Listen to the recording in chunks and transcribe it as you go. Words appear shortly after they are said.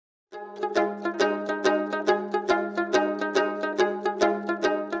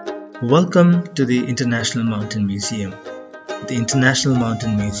Welcome to the International Mountain Museum. The International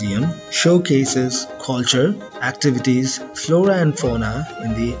Mountain Museum showcases culture, activities, flora and fauna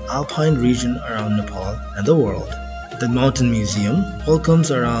in the alpine region around Nepal and the world. The Mountain Museum welcomes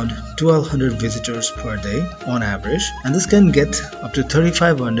around 1200 visitors per day on average, and this can get up to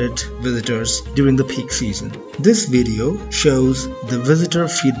 3500 visitors during the peak season. This video shows the visitor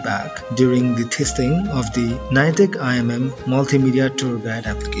feedback during the testing of the Nitek IMM multimedia tour guide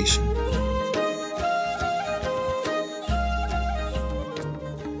application.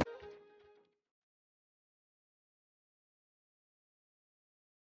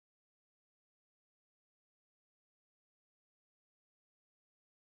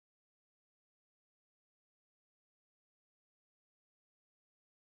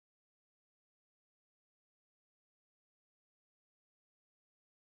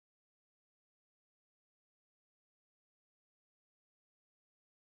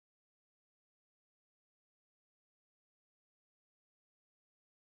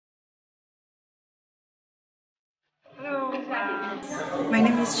 Hello, my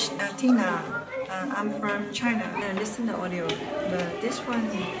name is Tina. I'm from China. I listen to audio, but this one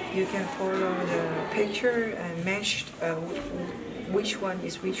you can follow the picture and match which one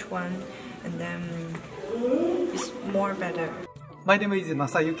is which one, and then it's more better. My name is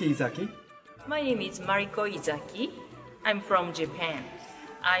Masayuki Izaki. My name is Mariko Izaki. I'm from Japan.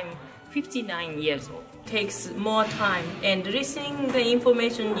 I'm 59 years old. Takes more time, and listening the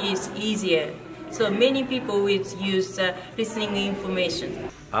information is easier. So many people will use listening information.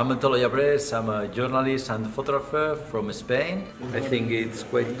 I'm Antonio Yabres. I'm a journalist and photographer from Spain. I think it's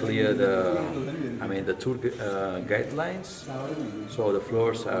quite clear the tour guidelines. So the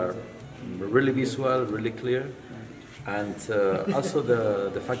floors are really visual, really clear, and also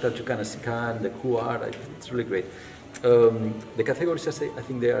the fact that you can scan the QR, it's really great. The categories, I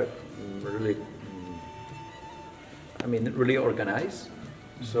think they are really, really organized.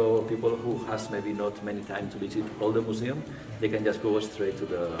 So people who has maybe not many time to visit all the museum, they can just go straight to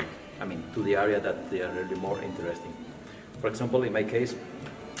the area that they are really more interesting. For example, in my case,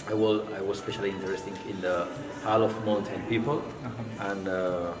 I was especially interested in the Hall of Mountain People, and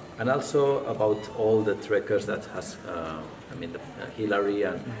also about all the trekkers that has, Hillary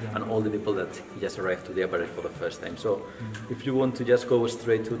and all the people that just arrived to the Everest for the first time. So if you want to just go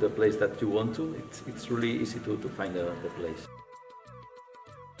straight to the place that you want to, it's really easy to find the place.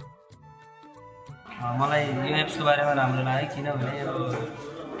 मलाई यो एप्सको बारेमा राम्रो लाग्यो किनभने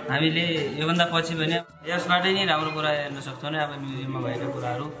हामीले योभन्दा पछि पनि यसबाटै नै राम्रो कुरा हेर्न सक्छौँ नि अब म्युजियममा भएका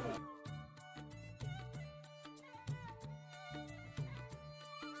कुराहरू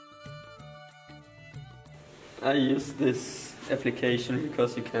I use this application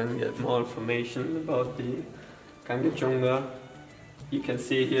because you can get more information about the Kangachunga. You can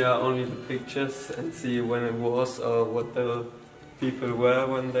see here only the pictures and see when it was or what the people were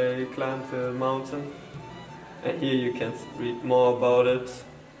when they climbed the mountain. And here you can read more about it,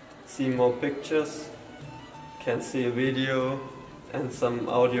 see more pictures, can see a video and some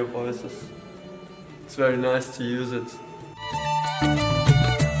audio voices. It's very nice to use it.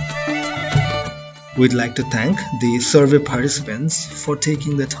 We'd like to thank the survey participants for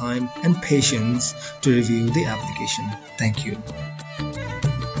taking the time and patience to review the application. Thank you.